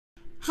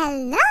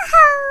Hello!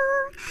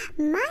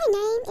 My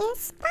name is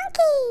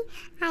Spunky.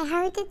 I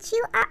heard that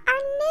you are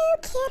our new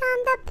kid on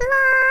the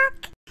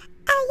block.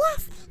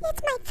 Yes,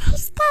 it's my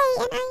first day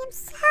and I am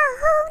so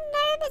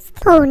nervous.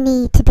 No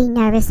need to be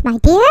nervous, my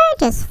dear.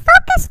 Just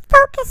focus,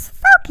 focus,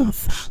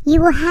 focus.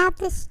 You will have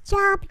this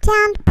job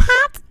down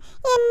pat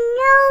in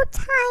no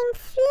time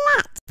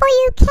flat, for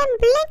you can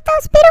blink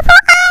those beautiful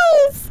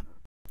eyes.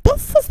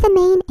 This is the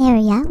main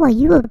area where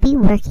you will be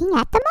working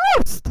at the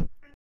most.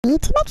 We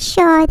need to make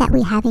sure that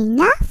we have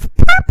enough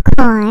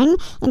popcorn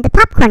in the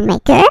popcorn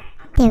maker.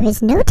 There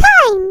is no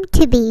time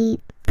to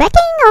be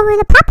fretting over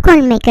the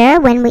popcorn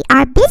maker when we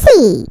are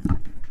busy.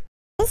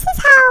 This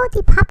is how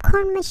the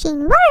popcorn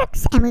machine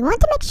works, and we want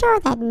to make sure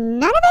that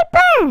none of it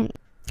burns.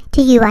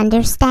 Do you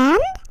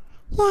understand?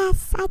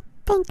 Yes, I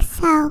think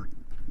so.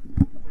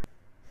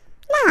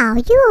 Now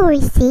you will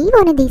receive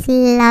one of these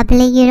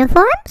lovely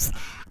uniforms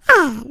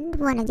and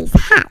one of these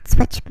hats,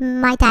 which,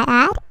 might I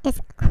add, is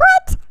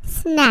quite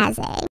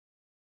snazzy.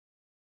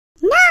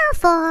 Now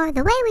for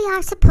the way we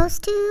are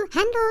supposed to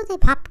handle the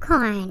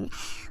popcorn.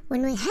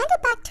 When we hand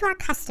it back to our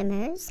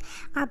customers,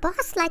 our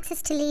boss likes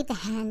us to leave the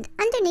hand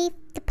underneath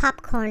the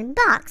popcorn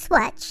box,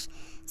 which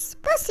is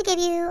supposed to give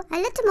you a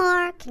little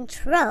more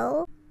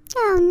control.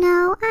 Oh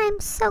no, I'm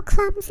so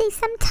clumsy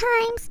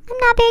sometimes. I'm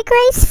not very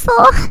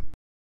graceful.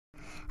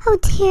 Oh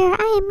dear,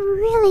 I am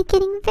really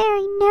getting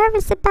very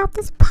nervous about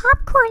this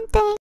popcorn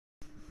thing.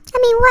 I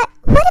mean,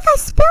 what if I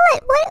spill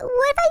it? What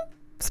if I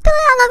spill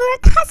it all over a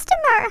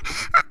customer?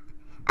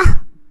 Oh,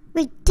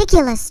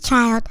 ridiculous,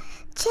 child.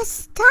 Just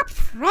stop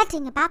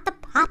fretting about the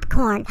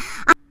popcorn.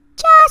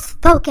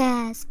 Just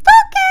focus,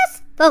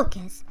 focus,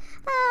 focus.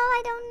 Oh,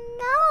 I don't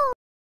know.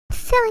 I'm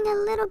feeling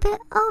a little bit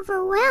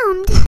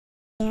overwhelmed.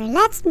 Here,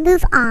 let's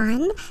move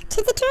on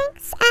to the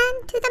drinks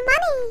and to the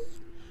money.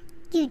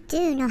 You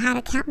do know how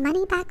to count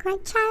money back,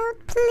 right, child?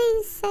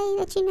 Please say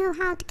that you know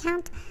how to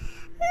count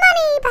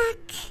money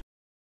back.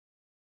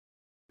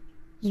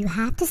 You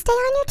have to stay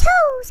on your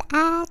toes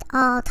at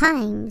all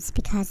times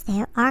because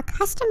there are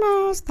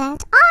customers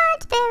that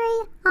aren't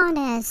very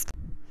honest.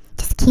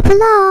 Just keep a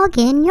log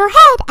in your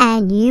head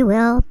and you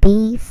will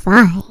be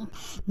fine.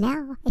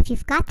 Now, if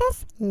you've got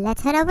this,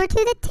 let's head over to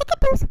the ticket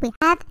booth. We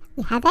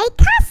have a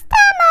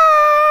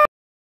customer.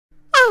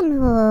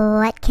 And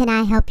what can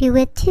I help you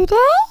with today?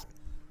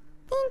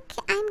 I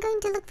think I'm going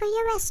to look for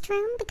your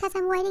restroom because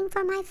I'm waiting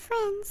for my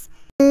friends.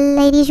 The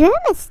ladies' room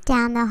is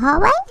down the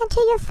hallway and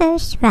to your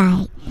first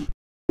right.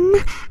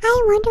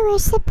 I wonder where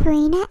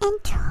Sabrina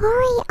and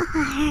Tori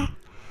are.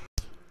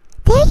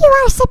 There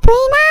you are,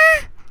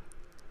 Sabrina!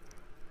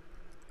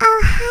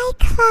 Oh, hi,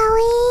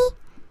 Chloe.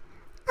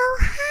 Oh,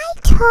 hi,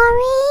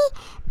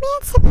 Tori. Me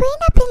and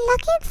Sabrina have been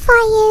looking for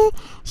you.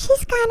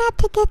 She's gone up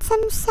to get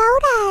some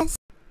sodas.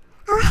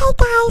 Oh, hey,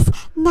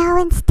 guys. No,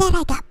 instead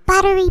I got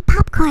buttery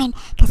popcorn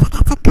because I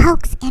got some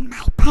Cokes in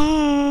my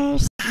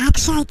purse. I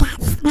actually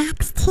got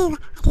snacks, too.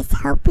 I just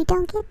hope we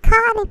don't get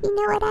caught, if you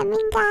know what I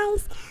mean,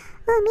 guys.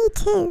 Well, me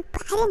too,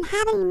 but I didn't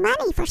have any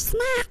money for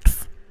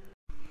snacks.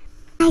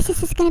 Guys,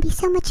 this is going to be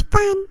so much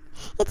fun.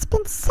 It's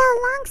been so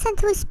long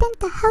since we spent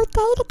the whole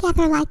day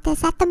together like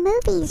this at the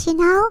movies, you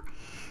know?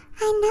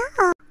 I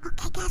know.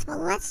 Okay, guys, well,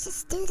 let's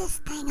just do this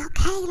thing,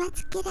 okay?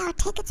 Let's get our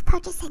tickets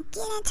purchased and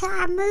get into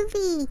our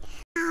movie.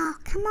 Oh,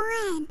 come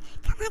on.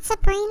 Come on,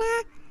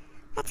 Sabrina.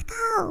 Let's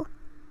go.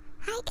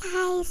 Hi,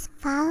 guys.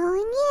 Following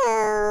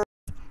you.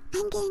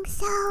 I'm getting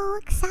so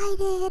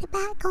excited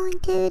about going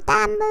to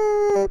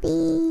the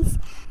movies.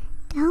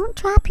 Don't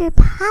drop your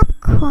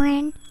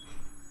popcorn.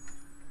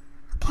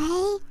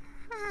 Okay?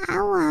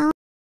 I won't.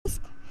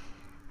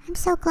 I'm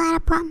so glad I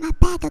brought my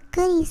bag of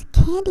goodies,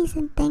 candies,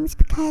 and things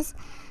because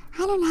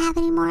I don't have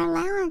any more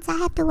allowance. I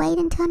have to wait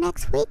until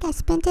next week. I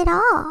spent it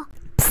all.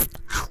 Psst.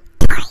 Hey,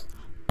 Tori.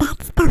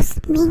 That's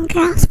those mean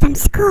girls from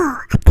school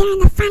up there in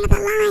the front of the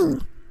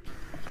line.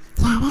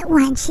 Yeah, that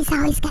one. She's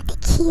always got the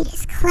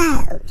cutest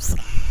clothes.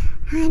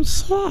 I'm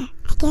sure.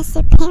 I guess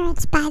their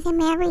parents buy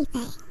them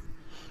everything.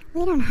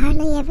 We don't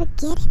hardly ever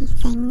get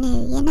anything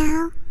new, you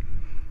know?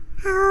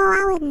 Oh,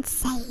 I wouldn't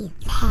say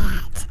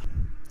that.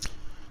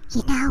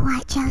 You know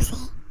what,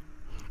 Josie?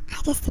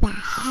 I just about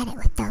had it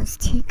with those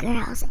two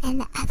girls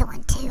and the other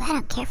one too. I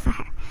don't care for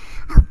her.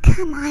 Oh,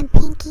 come on,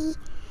 Pinky.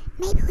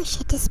 Maybe we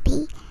should just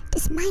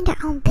mind our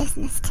own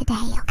business today,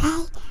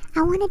 okay?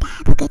 I wanted to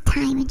have a good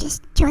time and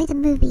just enjoy the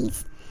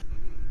movies.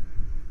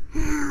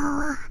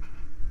 Oh,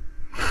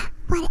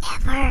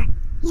 whatever.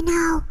 You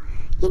know,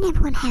 you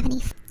never want to have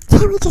any.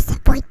 Can't we just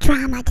avoid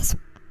drama just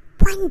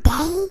one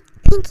day?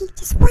 Pinky,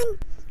 just one.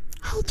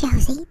 Hey,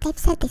 Josie, they've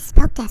said they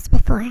spoke to us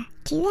before.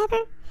 Do you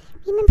ever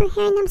remember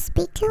hearing them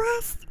speak to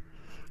us?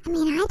 I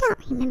mean, I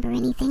don't remember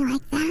anything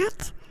like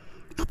that.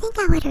 I think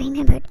I would have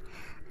remembered.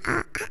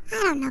 I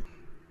don't know.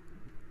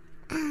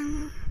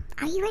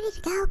 Are you ready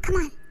to go? Come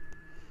on.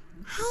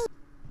 Hey.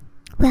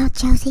 Well,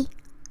 Josie,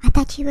 I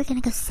thought you were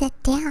going to go sit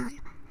down.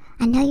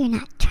 I know you're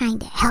not trying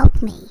to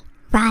help me,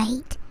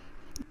 right?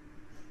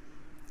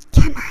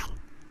 Come on.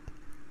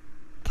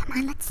 Come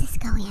on, let's just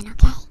go in,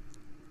 okay?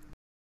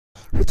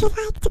 Would you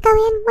like to go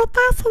in with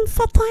us and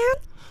sit down?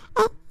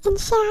 and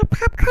share our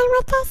popcorn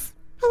with us?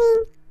 I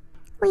mean,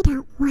 we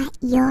don't want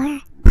your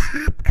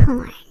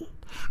popcorn,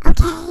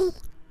 okay?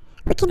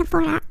 We can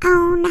afford our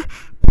own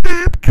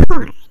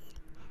popcorn.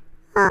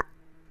 Well,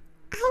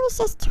 I was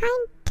just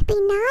trying to be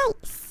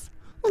nice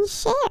and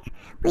share.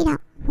 We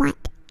don't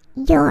want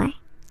your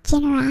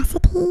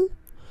generosity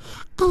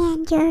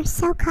and your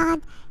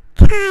so-called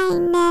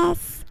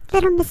kindness,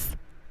 little Miss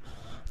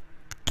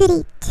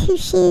Goody Two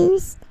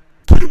Shoes.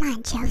 Come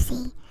on,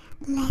 Josie,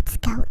 let's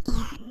go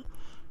in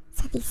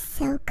so these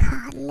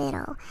so-called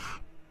little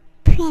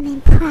prim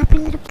and proper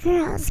little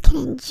girls can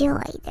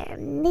enjoy their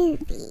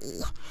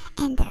movie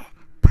and their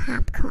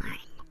popcorn.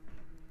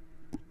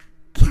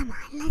 Come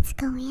on, let's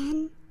go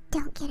in.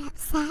 Don't get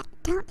upset.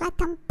 Don't let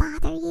them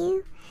bother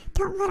you.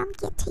 Don't let them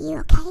get to you,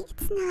 okay?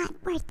 It's not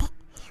worth it.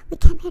 We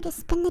came here to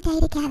spend the day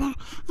together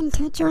and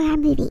to enjoy our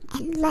movie,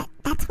 and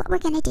that's what we're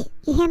going to do.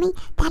 You hear me?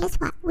 That is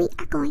what we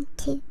are going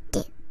to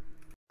do.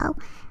 Oh,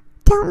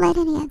 don't let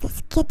any of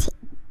this get to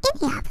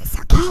any of us,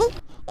 okay?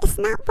 It's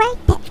not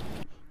worth it.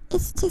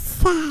 It's just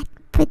sad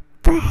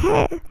for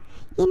her.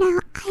 You know,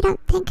 I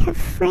don't think her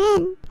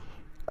friend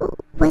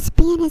was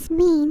being as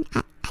mean.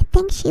 I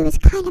think she was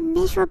kind of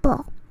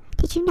miserable.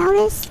 Did you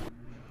notice?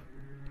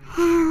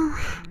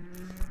 Oh,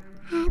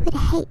 I would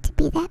hate to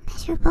be that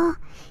miserable.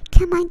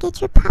 Come on, get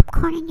your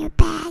popcorn in your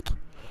bag.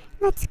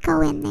 Let's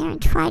go in there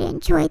and try to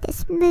enjoy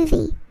this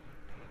movie.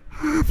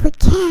 If we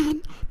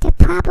can, they're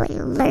probably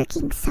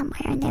lurking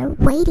somewhere and they're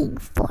waiting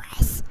for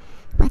us.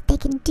 What they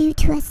can do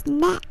to us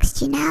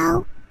next, you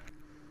know?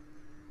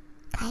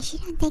 Guys, you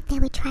don't think they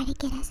would try to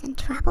get us in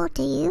trouble,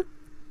 do you?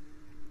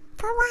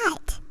 For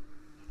what?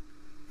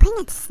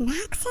 Bringing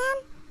snacks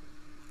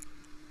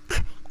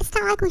in? It's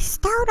not like we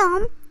stole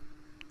them.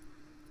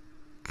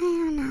 I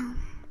don't know.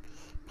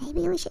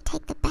 Maybe we should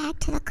take the bag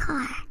to the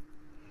car.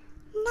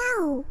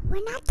 No,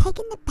 we're not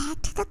taking the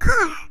bag to the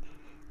car.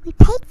 We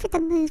paid for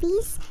the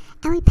movies,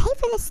 and we paid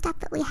for the stuff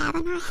that we have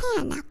in our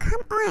hand. Now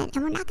come on,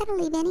 and we're not going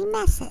to leave any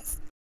messes.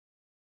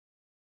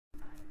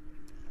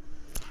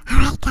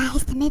 Alright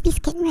guys, the movie's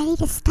getting ready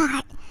to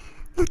start.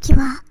 Look you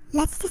all,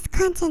 let's just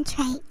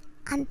concentrate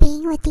on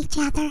being with each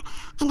other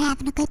and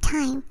having a good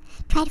time.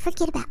 Try to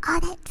forget about all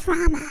that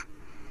drama.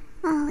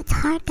 Oh, it's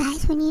hard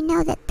guys when you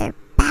know that they're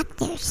back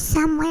there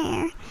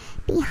somewhere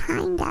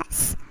behind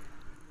us.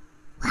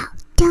 Well,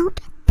 don't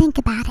think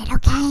about it,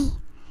 okay?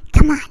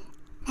 Come on,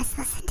 let's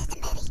listen to the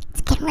movie.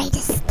 It's getting ready to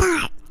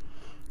start.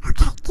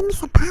 Okay, give me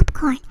some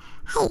popcorn.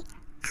 Hey,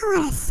 I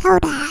want a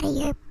soda out of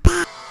your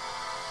bag.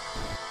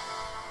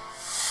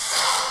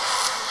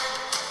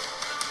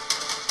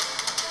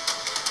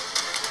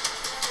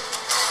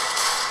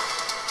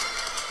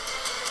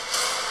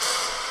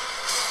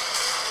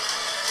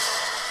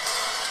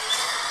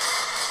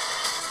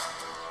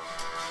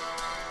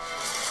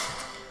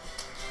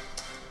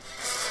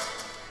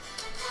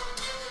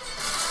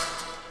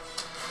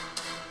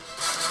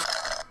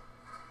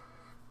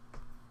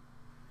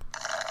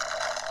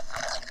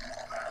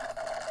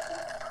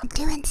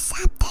 Doing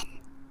something.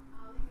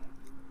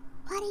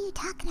 What are you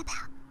talking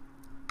about?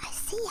 I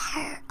see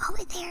her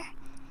over there.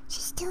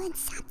 She's doing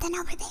something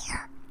over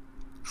there.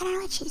 I don't know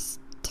what she's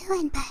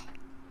doing, but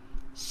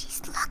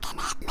she's looking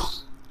at me.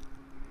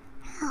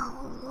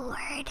 Oh,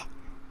 Lord.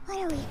 What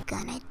are we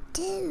gonna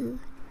do?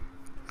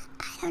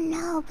 I don't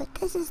know, but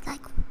this has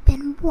like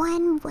been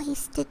one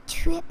wasted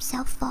trip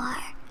so far.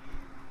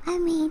 I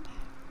mean,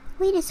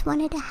 we just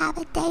wanted to have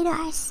a day to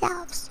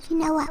ourselves. You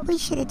know what? We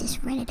should have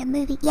just rented a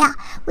movie. Yeah,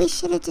 we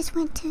should have just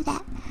went to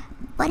that,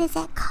 what is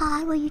that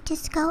called where you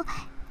just go?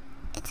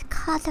 It's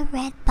called the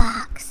Red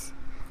Box.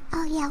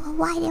 Oh yeah, well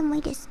why didn't we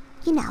just,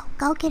 you know,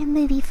 go get a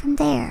movie from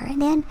there and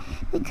then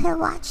we could have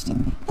watched it.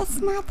 It's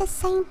not the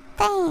same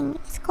thing.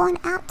 It's going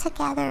out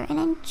together and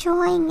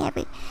enjoying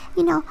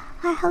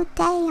our whole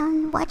day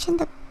on watching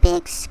the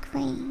big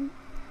screen.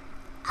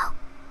 Oh,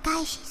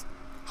 guys,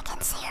 I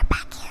can see her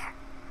back here.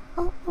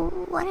 Oh,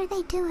 what are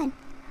they doing?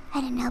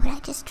 I don't know, but I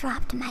just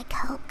dropped my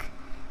Coke.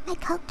 My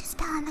Coke just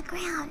fell on the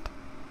ground.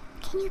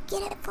 Can you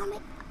get it for me?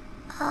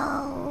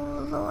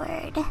 Oh,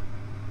 Lord.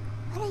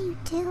 What are you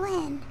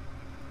doing?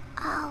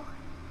 Oh,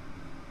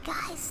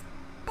 guys,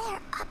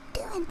 they're up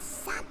doing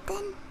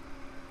something.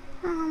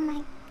 Oh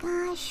my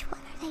gosh, what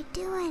are they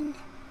doing?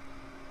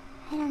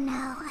 I don't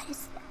know,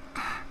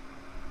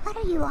 what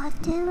are you all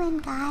doing,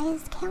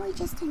 guys? Can't we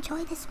just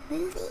enjoy this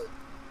movie?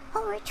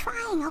 Oh, we're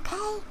trying,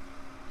 okay?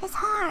 It's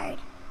hard,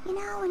 you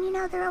know, and you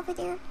know they're over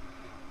there.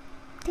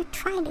 They're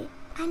trying to,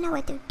 I know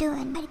what they're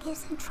doing, but it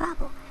gets in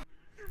trouble.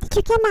 Did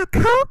you get my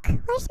Coke?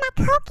 Where's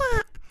my Coke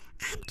at?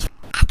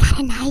 I got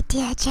an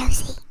idea,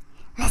 Josie.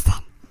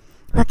 Listen,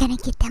 we're gonna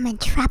get them in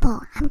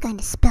trouble. I'm going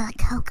to spill a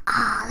Coke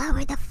all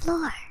over the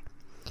floor.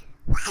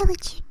 Why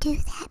would you do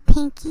that,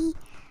 Pinky?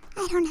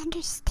 I don't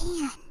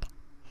understand.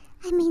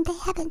 I mean, they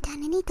haven't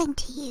done anything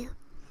to you.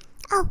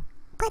 Oh,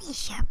 what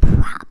is your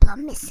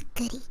problem, Miss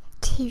Goody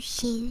Two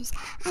Shoes?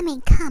 I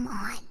mean, come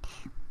on.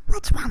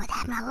 What's wrong with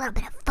having a little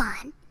bit of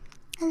fun?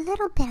 A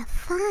little bit of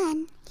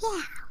fun?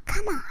 Yeah,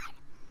 come on.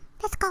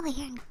 Let's go over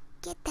here and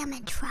get them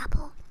in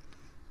trouble.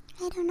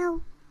 I don't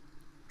know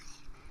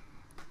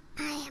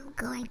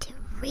going to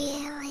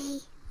really,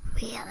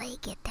 really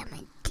get them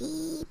in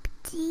deep,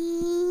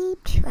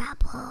 deep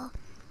trouble.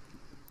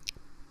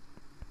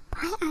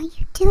 Why are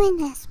you doing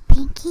this,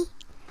 Pinky?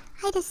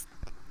 I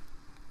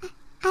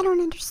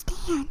don't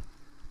understand.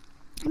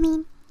 I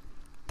mean,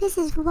 this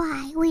is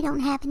why we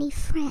don't have any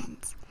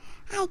friends.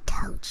 I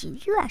told you,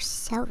 you are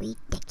so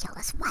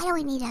ridiculous. Why do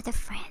we need other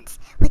friends?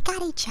 We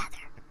got each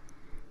other.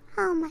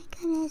 Oh my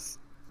goodness.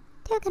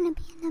 They're gonna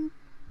be in the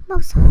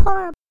most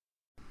horrible...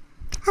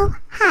 Oh,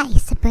 hi,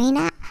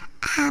 Sabrina.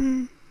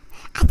 I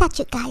thought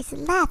you guys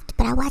left,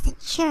 but I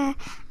wasn't sure.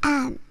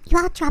 You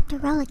all dropped a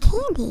roll of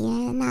candy,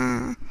 and,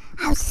 I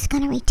was just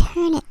gonna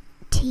return it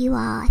to you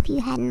all if you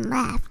hadn't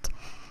left.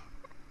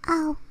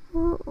 Oh,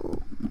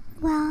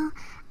 well,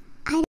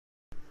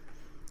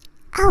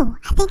 Oh,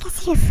 I think I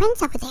see your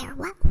friends over there.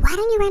 Why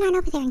don't you run on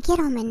over there and get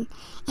them, and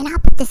I'll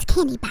put this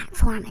candy back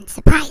for them and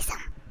surprise them.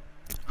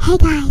 Hey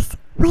guys,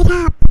 wait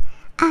up.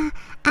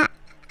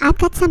 I've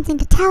got something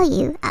to tell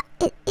you.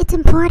 It's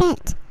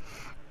important.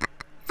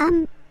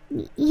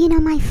 You know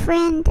my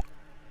friend...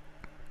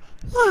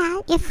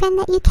 Yeah, your friend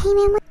that you came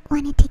in with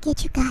wanted to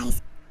get you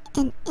guys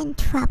in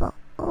trouble.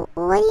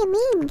 What do you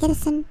mean, get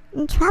us in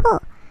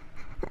trouble?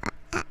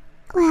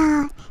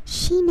 Well,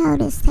 she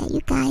noticed that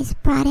you guys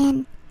brought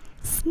in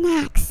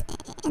snacks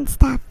and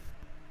stuff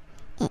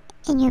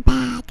in your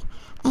bag,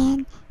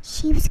 and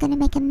she was gonna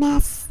make a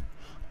mess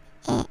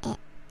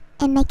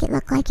and make it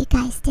look like you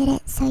guys did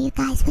it, so you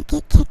guys would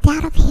get kicked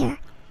out of here.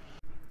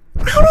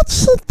 Why would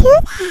she do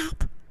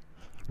that?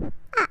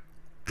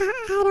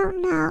 I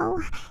don't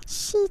know.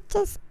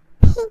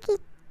 Pinky,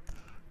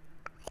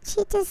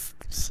 she's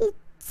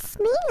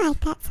mean like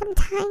that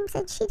sometimes,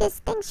 and she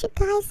just thinks you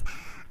guys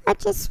are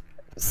just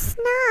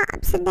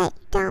snobs, and that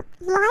you don't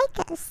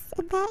like us,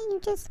 and that you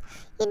just,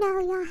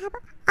 y'all have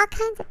all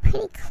kinds of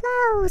pretty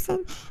clothes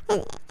and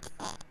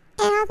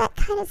all that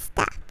kind of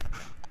stuff.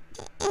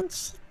 And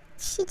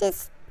she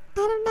just, I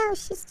don't know,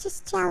 she's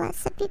just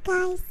jealous of you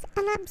guys,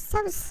 and I'm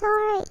so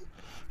sorry.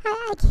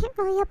 I can't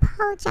really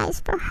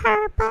apologize for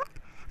her, but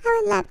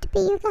I would love to be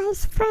you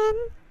guys'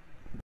 friend.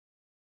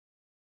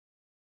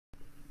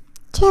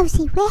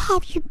 Josie, where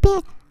have you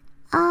been?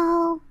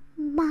 Oh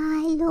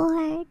my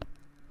lord.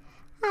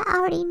 I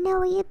already know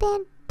where you've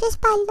been just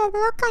by the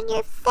look on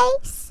your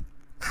face.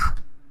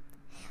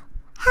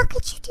 How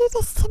could you do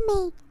this to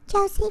me,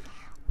 Josie?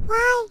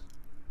 Why?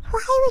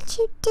 Why would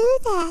you do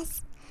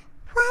this?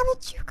 Why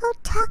would you go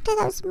talk to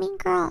those mean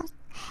girls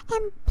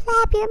and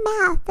blab your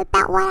mouth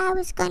about what I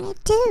was gonna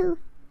do?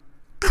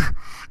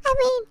 I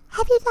mean,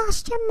 have you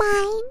lost your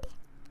mind?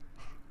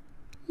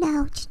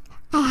 No,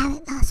 I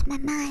haven't lost my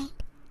mind.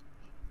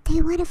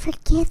 They want to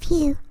forgive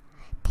you.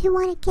 They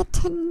want to get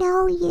to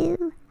know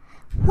you.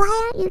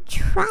 Why don't you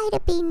try to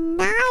be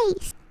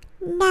nice?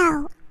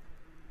 No,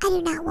 I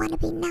do not want to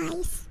be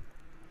nice.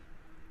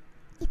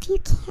 If you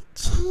can't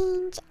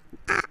change,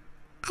 I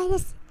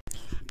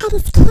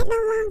just can't no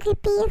longer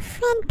be your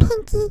friend,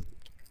 Pinky.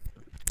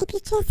 If you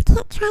just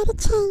can't try to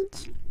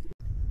change.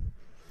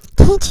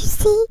 Can't you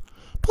see?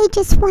 They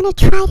just want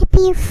to try to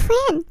be your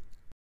friend.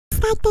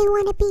 It's like they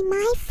want to be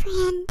my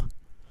friend.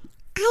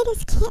 I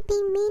just can't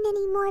be mean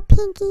anymore,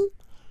 Pinky.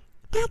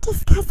 Not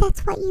just 'cause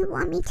that's what you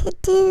want me to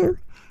do.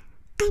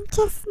 I'm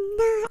just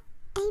not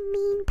a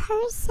mean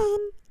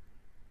person.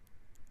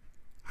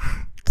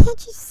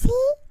 Can't you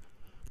see?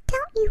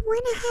 Don't you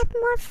want to have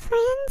more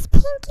friends,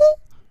 Pinky?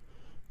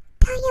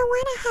 Don't you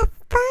want to have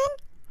fun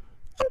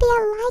and be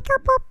a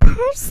likable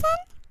person?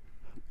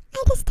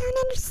 I just don't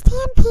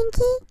understand,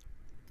 Pinky.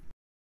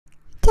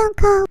 Don't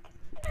go.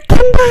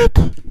 Come back.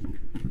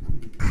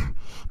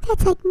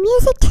 That's like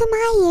music to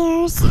my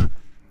ears.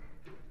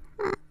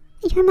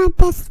 You're my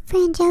best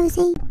friend,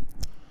 Josie.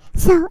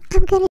 So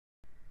I'm gonna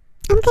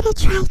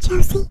try,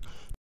 Josie.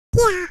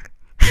 Yeah.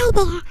 Hi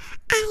there.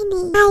 I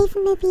need 5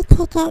 movie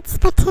tickets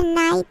for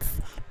tonight's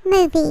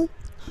movie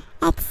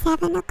at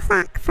 7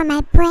 o'clock for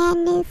my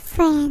brand new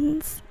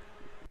friends.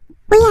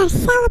 We are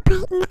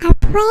celebrating our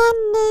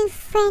brand new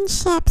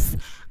friendships,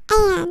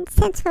 and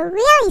since we're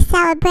really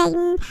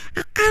celebrating,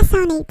 I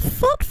also need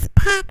 6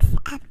 packs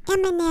of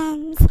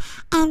M&Ms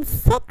and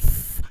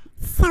 6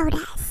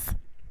 sodas.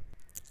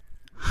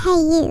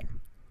 Hey you.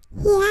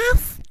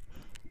 Yes?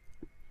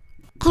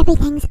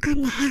 Everything's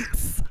on the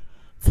house,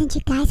 since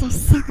you guys are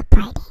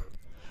celebrating.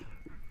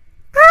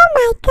 Oh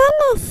my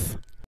goodness!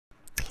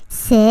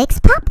 6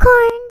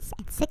 popcorns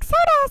and 6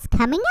 sodas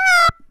coming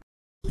up!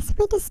 Yes,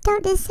 we just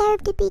don't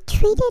deserve to be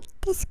treated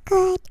this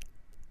good.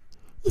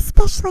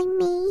 Especially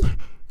me.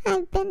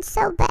 I've been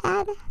so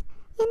bad.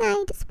 And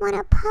I just want to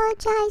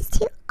apologize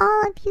to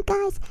all of you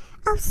guys.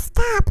 Oh,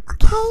 stop,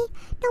 okay?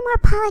 No more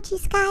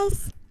apologies,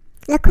 guys.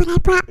 Look what I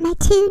brought my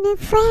 2 new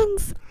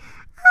friends.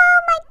 Oh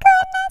my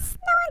goodness,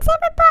 no one's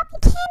ever brought me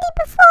candy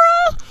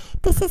before.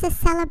 This is a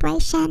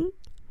celebration.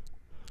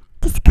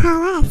 Just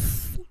call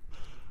us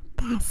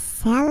the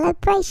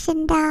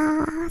Celebration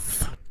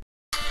Dolls.